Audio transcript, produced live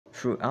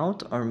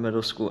Throughout our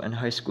middle school and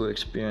high school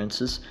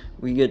experiences,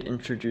 we get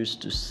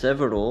introduced to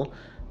several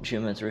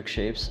geometric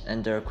shapes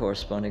and their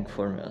corresponding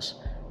formulas.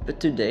 But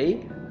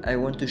today, I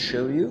want to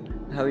show you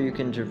how you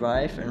can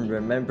derive and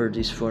remember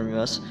these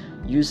formulas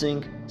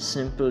using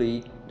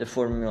simply the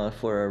formula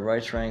for a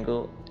right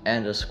triangle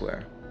and a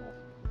square.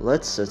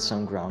 Let's set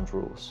some ground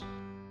rules.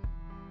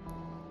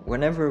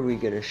 Whenever we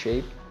get a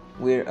shape,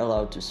 we're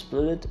allowed to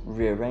split it,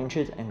 rearrange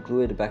it, and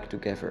glue it back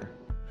together.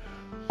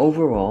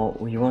 Overall,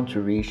 we want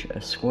to reach a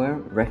square,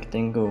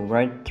 rectangle,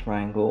 right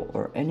triangle,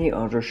 or any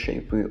other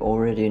shape we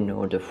already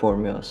know the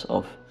formulas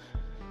of.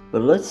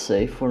 But let's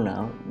say for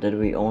now that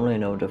we only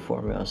know the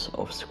formulas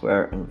of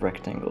square and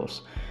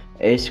rectangles,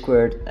 a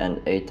squared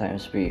and a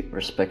times b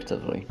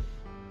respectively.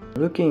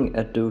 Looking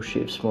at those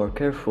shapes more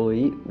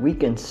carefully, we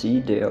can see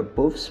they are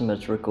both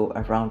symmetrical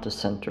around the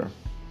center.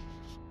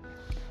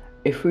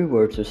 If we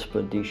were to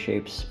split these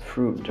shapes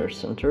through their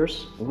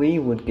centers, we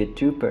would get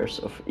two pairs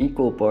of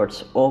equal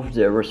parts of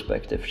their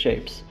respective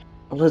shapes.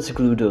 Let's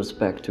glue those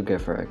back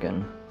together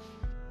again.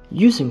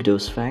 Using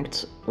those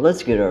facts,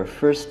 let's get our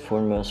first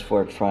formulas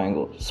for a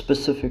triangle,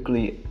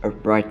 specifically a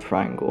right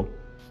triangle.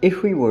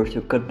 If we were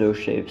to cut those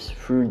shapes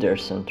through their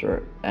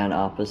center and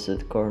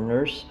opposite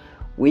corners,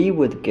 we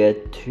would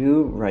get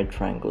two right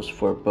triangles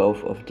for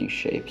both of these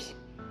shapes.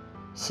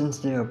 Since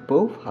they are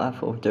both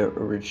half of their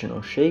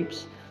original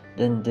shapes,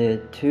 then the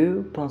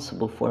two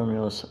possible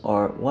formulas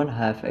are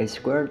 1/2 a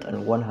squared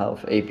and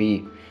 1/2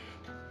 ab.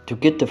 To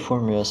get the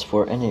formulas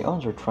for any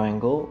other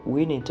triangle,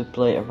 we need to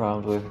play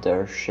around with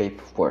their shape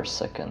for a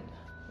second.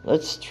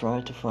 Let's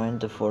try to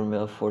find the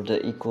formula for the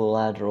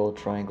equilateral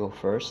triangle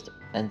first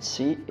and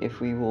see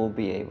if we will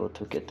be able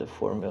to get the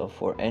formula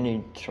for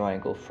any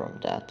triangle from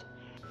that.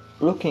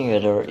 Looking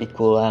at our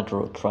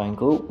equilateral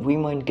triangle, we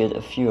might get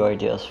a few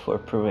ideas for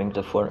proving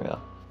the formula.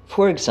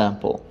 For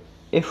example,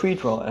 if we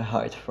draw a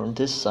height from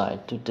this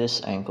side to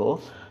this angle,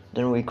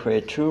 then we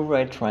create two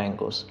right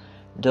triangles,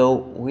 though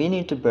we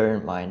need to bear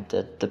in mind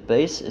that the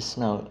base is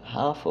now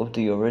half of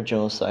the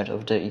original side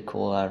of the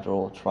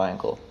equilateral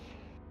triangle.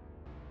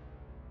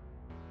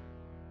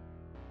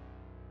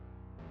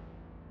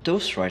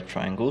 Those right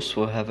triangles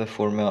will have a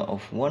formula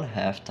of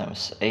 1/2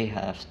 times a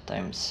half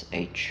times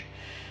h,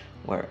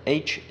 where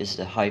h is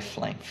the height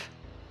length.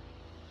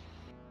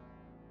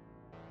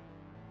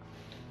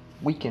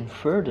 We can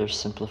further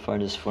simplify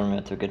this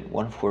formula to get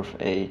 1/4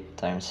 a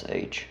times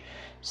h.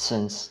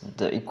 Since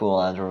the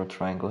equilateral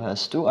triangle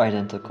has two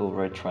identical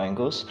right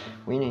triangles,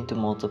 we need to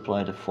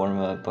multiply the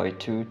formula by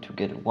 2 to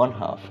get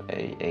 1/2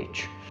 a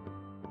h.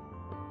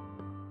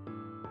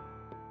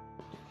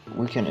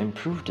 We can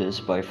improve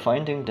this by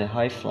finding the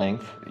height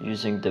length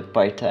using the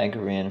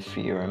Pythagorean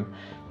theorem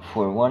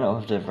for one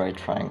of the right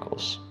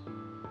triangles.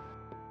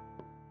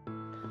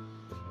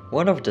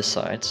 One of the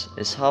sides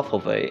is half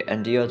of a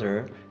and the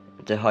other,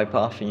 the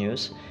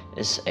hypotenuse,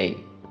 is a.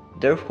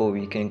 Therefore,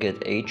 we can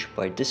get h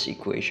by this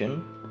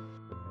equation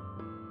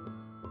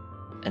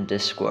and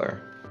this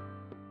square.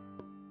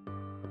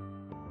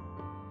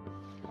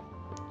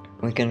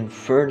 We can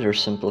further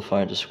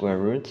simplify the square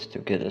root to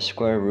get a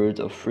square root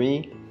of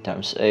 3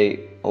 times a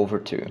over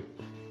 2.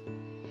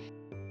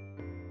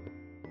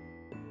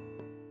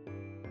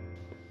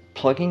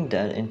 Plugging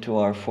that into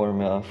our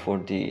formula for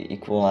the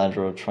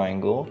equilateral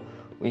triangle,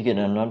 we get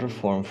another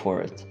form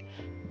for it.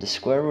 The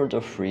square root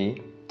of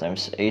 3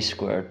 times a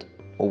squared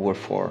over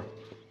 4.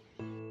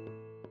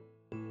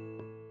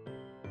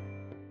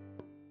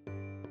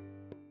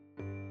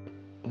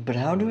 But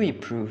how do we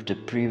prove the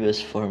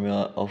previous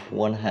formula of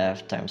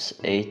 1/2 times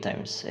a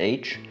times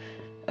h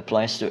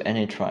applies to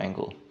any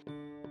triangle?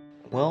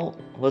 Well,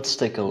 let's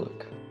take a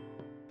look.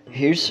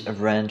 Here's a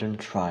random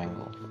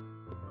triangle.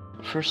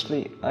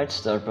 Firstly, I'd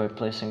start by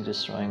placing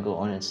this triangle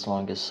on its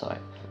longest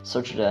side,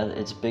 such that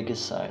its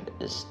biggest side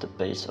is the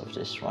base of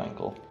this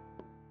triangle.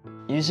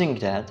 Using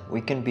that,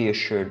 we can be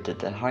assured that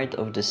the height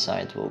of this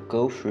side will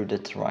go through the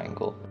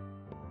triangle.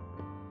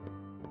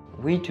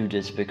 We do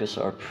this because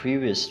our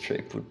previous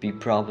trick would be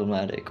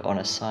problematic on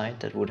a side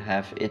that would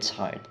have its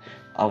height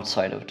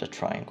outside of the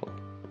triangle.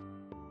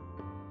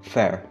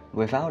 Fair,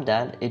 without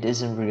that it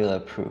isn't really a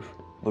proof,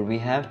 but we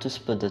have to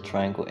split the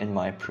triangle in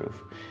my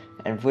proof,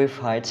 and with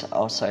heights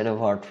outside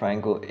of our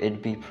triangle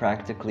it'd be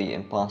practically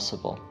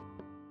impossible.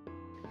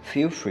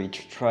 Feel free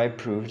to try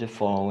prove the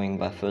following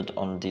method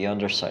on the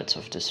other sides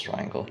of this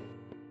triangle.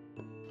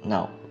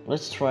 Now,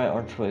 let's try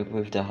our trick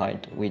with the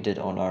height we did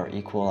on our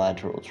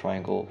equilateral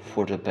triangle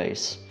for the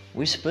base.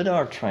 We split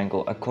our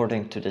triangle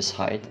according to this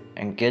height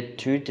and get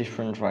two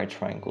different right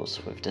triangles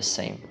with the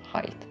same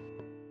height.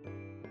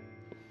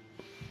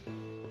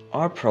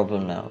 Our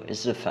problem now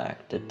is the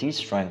fact that these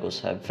triangles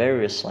have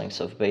various lengths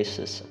of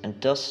bases, and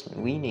thus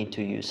we need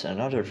to use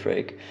another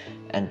trick,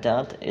 and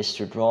that is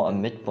to draw a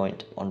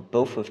midpoint on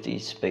both of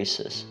these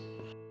bases.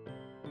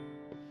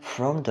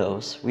 From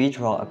those, we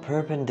draw a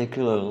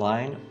perpendicular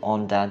line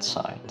on that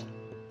side.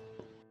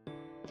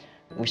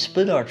 We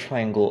split our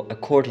triangle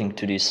according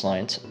to these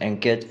lines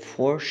and get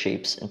 4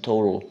 shapes in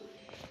total.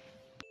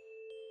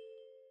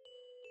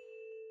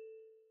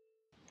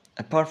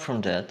 Apart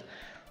from that,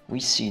 we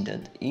see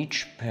that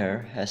each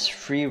pair has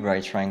 3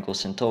 right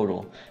triangles in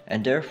total,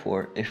 and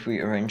therefore if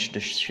we arrange the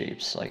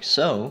shapes like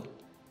so,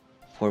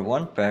 for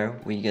one pair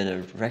we get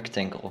a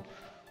rectangle,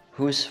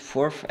 whose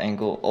 4th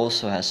angle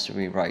also has to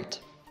be right.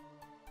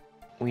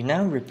 We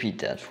now repeat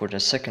that for the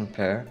second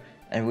pair,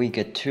 and we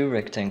get 2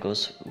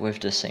 rectangles with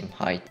the same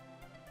height.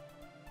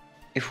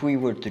 If we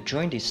were to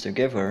join these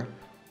together,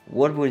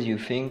 what would you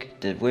think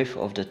the width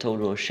of the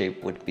total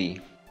shape would be?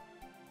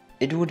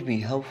 It would be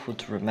helpful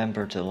to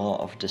remember the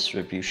law of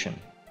distribution.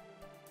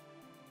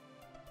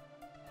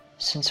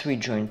 Since we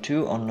join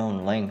 2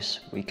 unknown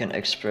lengths, we can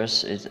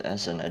express it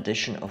as an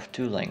addition of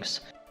 2 lengths.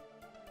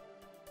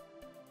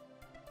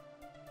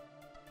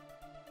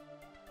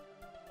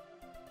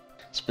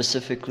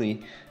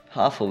 Specifically,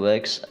 half of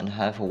x and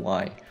half of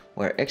y,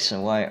 where x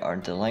and y are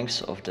the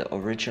lengths of the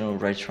original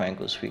right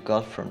triangles we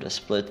got from the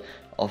split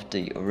of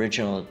the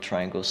original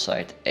triangle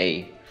side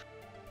A.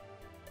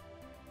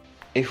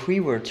 If we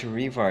were to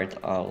rewrite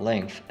our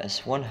length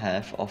as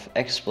 1/2 of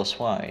x plus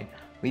y,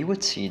 we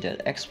would see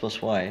that x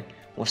plus y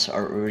was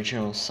our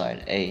original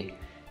side A,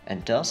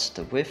 and thus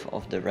the width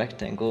of the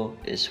rectangle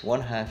is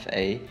 1/2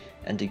 A,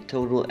 and the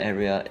total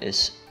area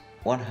is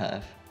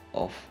 1/2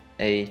 of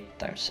A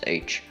times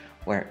h,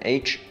 where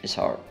h is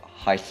our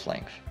height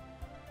length.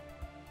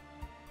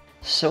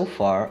 So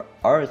far,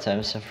 our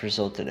attempts have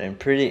resulted in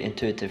pretty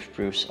intuitive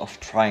proofs of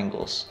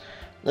triangles.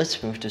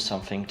 Let's move to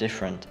something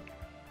different.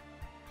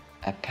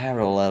 A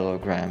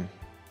parallelogram.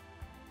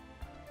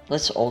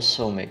 Let's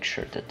also make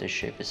sure that this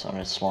shape is on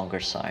its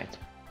longer side.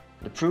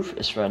 The proof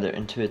is rather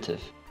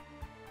intuitive.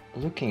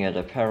 Looking at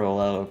a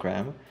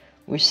parallelogram,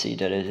 we see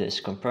that it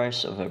is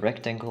comprised of a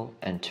rectangle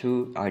and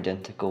 2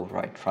 identical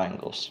right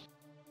triangles.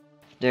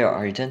 They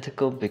are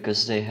identical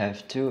because they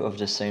have 2 of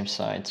the same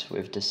sides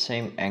with the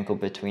same angle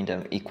between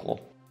them equal.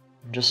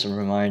 Just a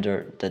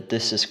reminder that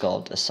this is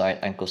called a side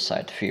angle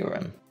side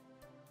theorem.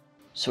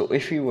 So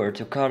if we were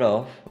to cut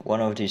off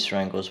one of these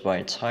triangles by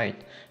its height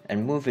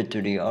and move it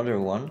to the other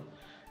one,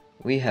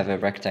 we have a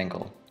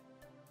rectangle.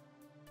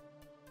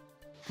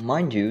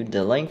 Mind you,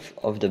 the length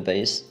of the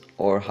base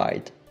or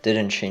height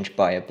didn't change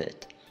by a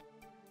bit.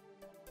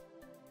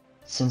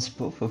 Since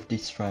both of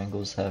these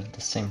triangles have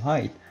the same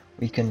height,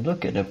 we can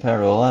look at a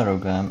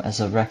parallelogram as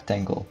a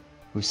rectangle,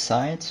 whose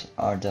sides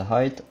are the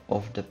height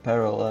of the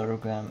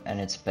parallelogram and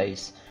its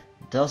base,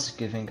 thus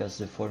giving us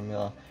the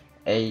formula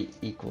A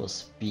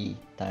equals B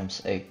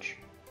times h.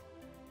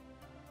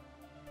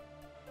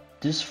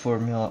 This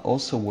formula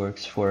also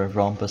works for a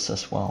rhombus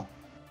as well.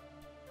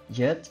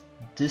 Yet,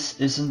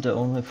 this isn't the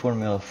only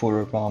formula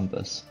for a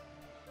rhombus.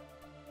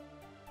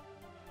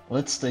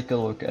 Let's take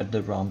a look at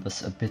the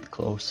rhombus a bit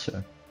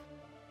closer.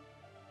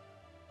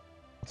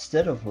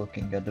 Instead of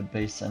looking at the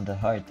base and the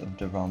height of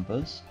the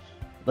rhombus,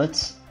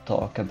 let's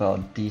talk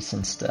about these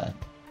instead.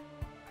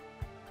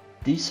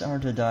 These are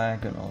the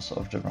diagonals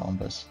of the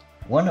rhombus.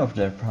 One of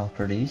their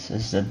properties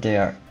is that they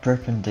are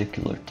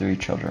perpendicular to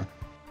each other.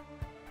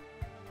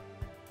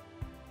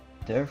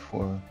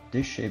 Therefore,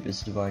 this shape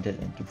is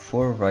divided into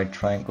 4 right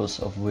triangles,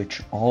 of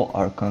which all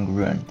are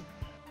congruent.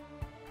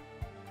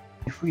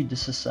 If we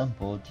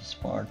disassemble these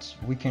parts,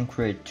 we can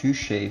create 2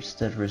 shapes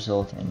that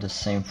result in the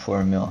same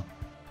formula.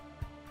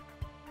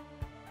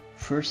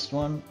 First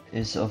one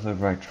is of a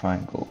right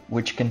triangle,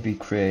 which can be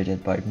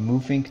created by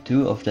moving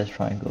 2 of the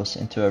triangles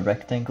into a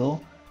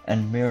rectangle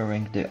and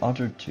mirroring the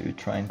other 2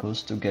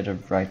 triangles to get a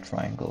right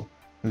triangle,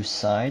 whose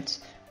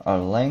sides are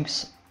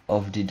lengths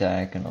of the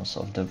diagonals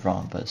of the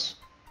rhombus.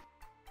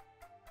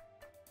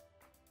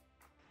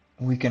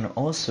 We can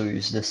also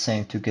use the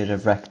same to get a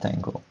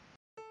rectangle.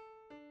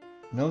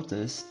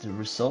 Notice the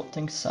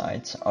resulting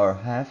sides are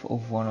half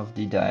of one of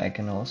the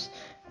diagonals,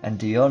 and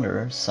the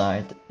other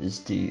side is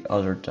the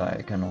other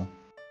diagonal.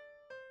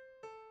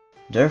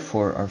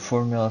 Therefore, our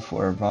formula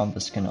for a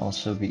rhombus can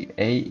also be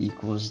A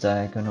equals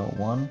diagonal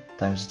 1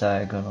 times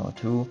diagonal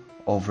 2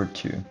 over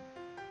 2.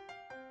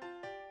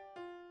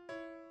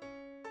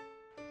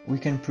 We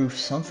can prove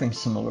something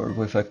similar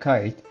with a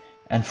kite,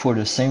 and for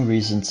the same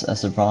reasons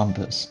as a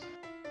rhombus.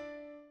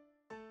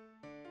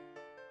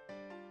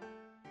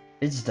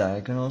 Its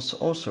diagonals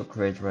also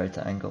create right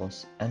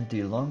angles, and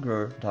the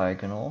longer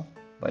diagonal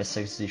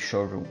bisects the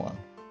shorter one.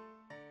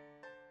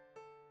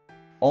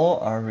 All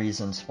are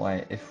reasons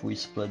why if we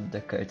split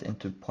the kite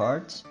into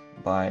parts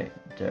by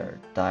their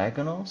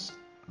diagonals,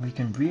 we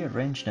can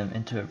rearrange them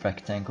into a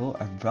rectangle,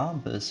 a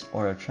rhombus,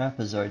 or a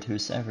trapezoid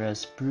whose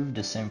areas prove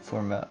the same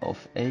formula of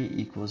A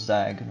equals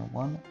diagonal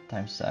 1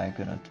 times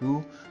diagonal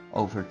 2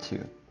 over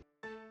 2.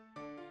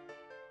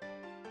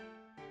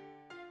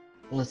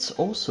 Let's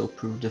also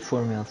prove the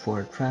formula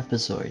for a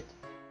trapezoid.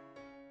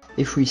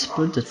 If we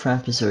split the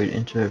trapezoid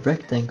into a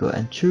rectangle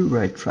and 2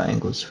 right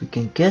triangles, we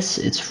can guess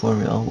its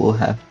formula will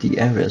have the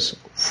areas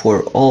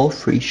for all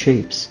 3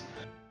 shapes.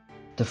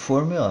 The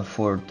formula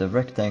for the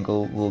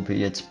rectangle will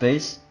be its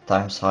base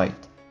times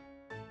height.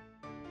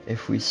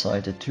 If we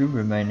slide the 2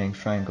 remaining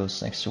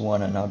triangles next to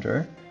one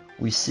another,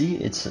 we see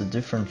it's a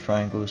different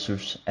triangle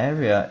whose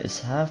area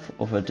is half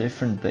of a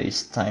different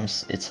base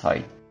times its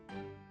height.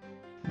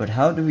 But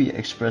how do we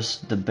express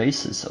the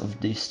bases of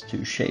these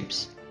two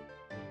shapes?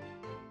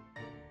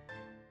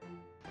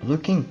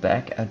 Looking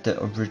back at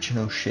the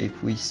original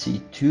shape, we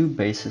see two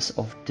bases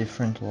of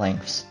different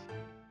lengths.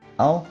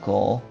 I'll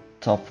call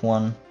top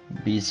one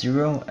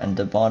B0 and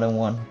the bottom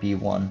one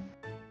B1.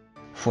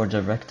 For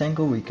the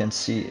rectangle, we can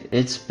see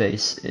its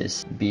base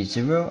is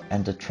B0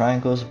 and the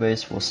triangle's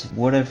base was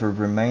whatever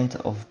remained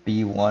of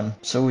B1,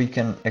 so we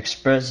can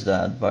express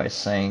that by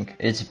saying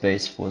its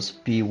base was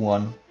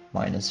B1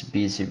 minus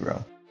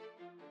B0.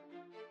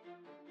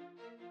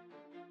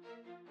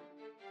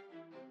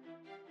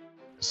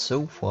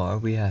 So far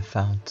we have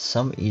found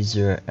some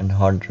easier and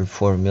harder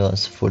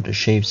formulas for the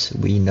shapes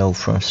we know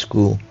from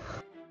school.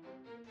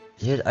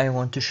 Yet I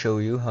want to show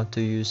you how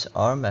to use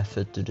our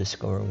method to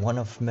discover one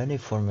of many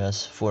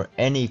formulas for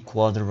any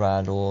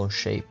quadrilateral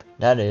shape,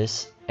 that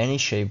is, any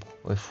shape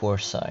with 4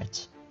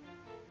 sides.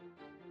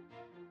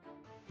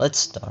 Let's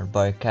start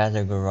by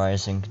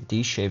categorizing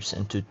these shapes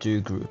into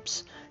two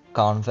groups,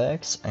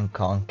 convex and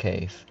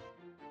concave.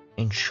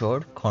 In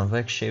short,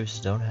 convex shapes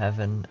don't have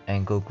an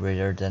angle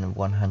greater than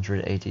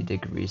 180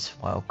 degrees,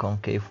 while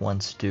concave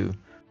ones do.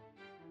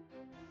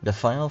 The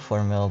final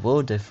formula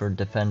will differ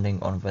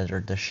depending on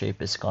whether the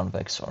shape is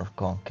convex or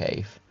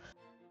concave.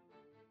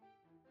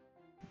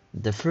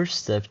 The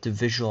first step to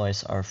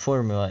visualize our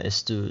formula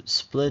is to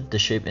split the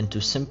shape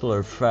into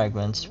simpler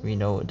fragments we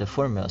know the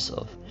formulas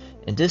of.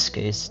 In this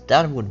case,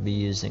 that would be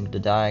using the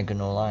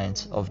diagonal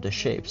lines of the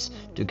shapes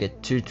to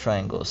get two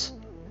triangles.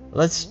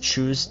 Let's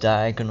choose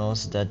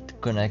diagonals that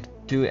connect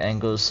two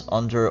angles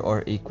under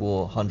or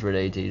equal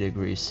 180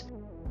 degrees.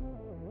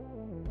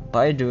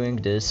 By doing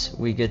this,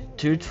 we get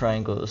two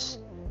triangles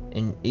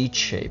in each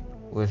shape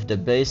with the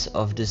base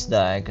of this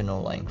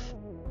diagonal length.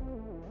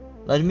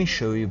 Let me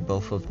show you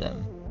both of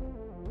them.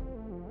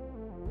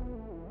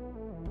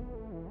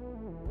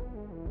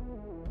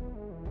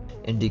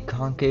 In the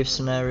concave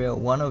scenario,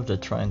 one of the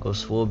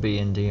triangles will be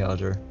in the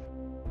other,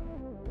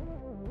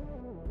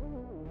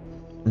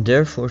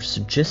 therefore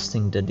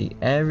suggesting that the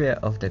area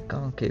of the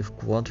concave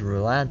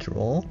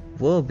quadrilateral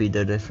will be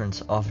the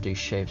difference of these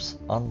shapes,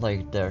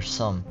 unlike their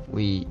sum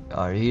we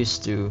are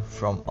used to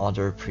from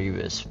other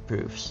previous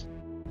proofs.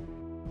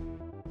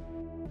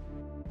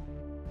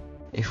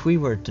 If we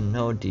were to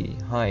know the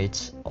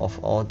heights of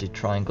all the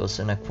triangles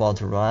in a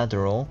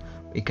quadrilateral,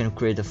 we can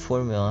create a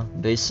formula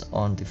based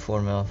on the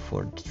formula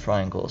for the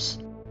triangles.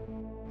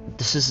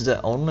 This is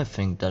the only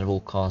thing that will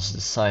cause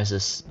the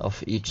sizes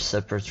of each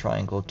separate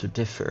triangle to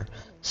differ,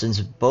 since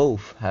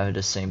both have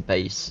the same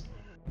base.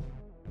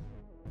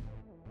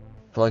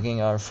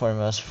 Plugging our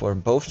formulas for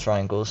both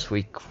triangles,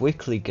 we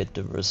quickly get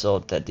the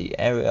result that the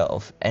area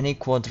of any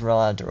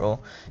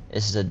quadrilateral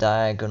is the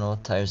diagonal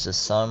times the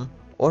sum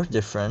or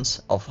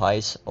difference of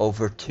heights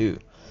over 2,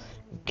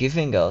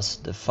 giving us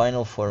the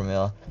final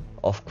formula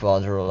of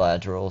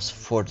quadrilaterals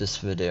for this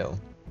video.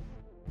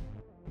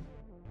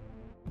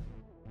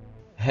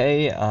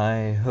 Hey,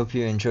 I hope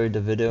you enjoyed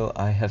the video.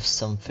 I have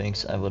some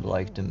things I would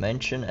like to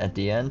mention at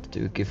the end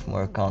to give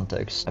more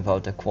context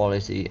about the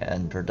quality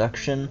and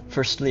production.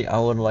 Firstly, I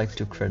would like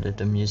to credit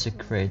the music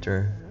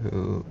creator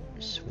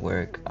whose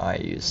work I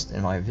used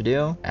in my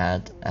video,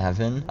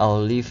 @Avin.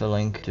 I'll leave a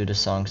link to the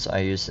songs I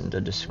used in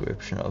the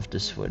description of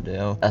this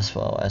video, as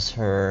well as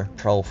her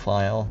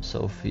profile,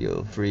 so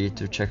feel free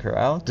to check her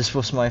out. This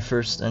was my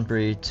first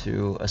entry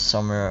to a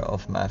summer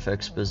of math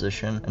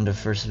exposition, and the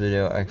first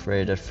video I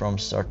created from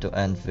start to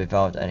end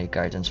without any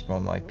guidance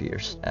from my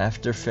peers.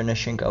 After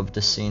finishing up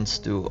the scenes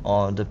to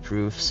all the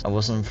proofs, I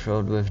wasn't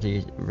thrilled with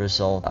the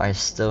result. I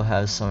still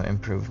have some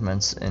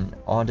improvements in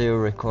audio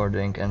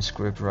recording and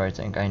script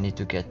writing I need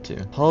to get to.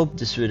 Hope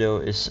this video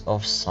is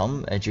of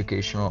some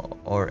educational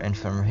or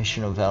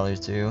informational value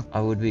to you.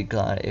 I would be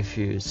glad if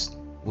you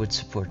would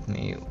support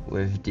me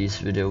with these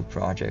video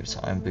projects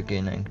I'm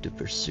beginning to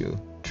pursue.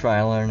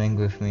 Try learning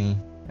with me,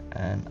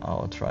 and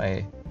I'll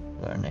try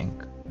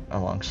learning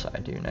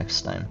alongside you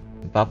next time.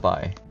 Bye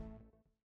bye.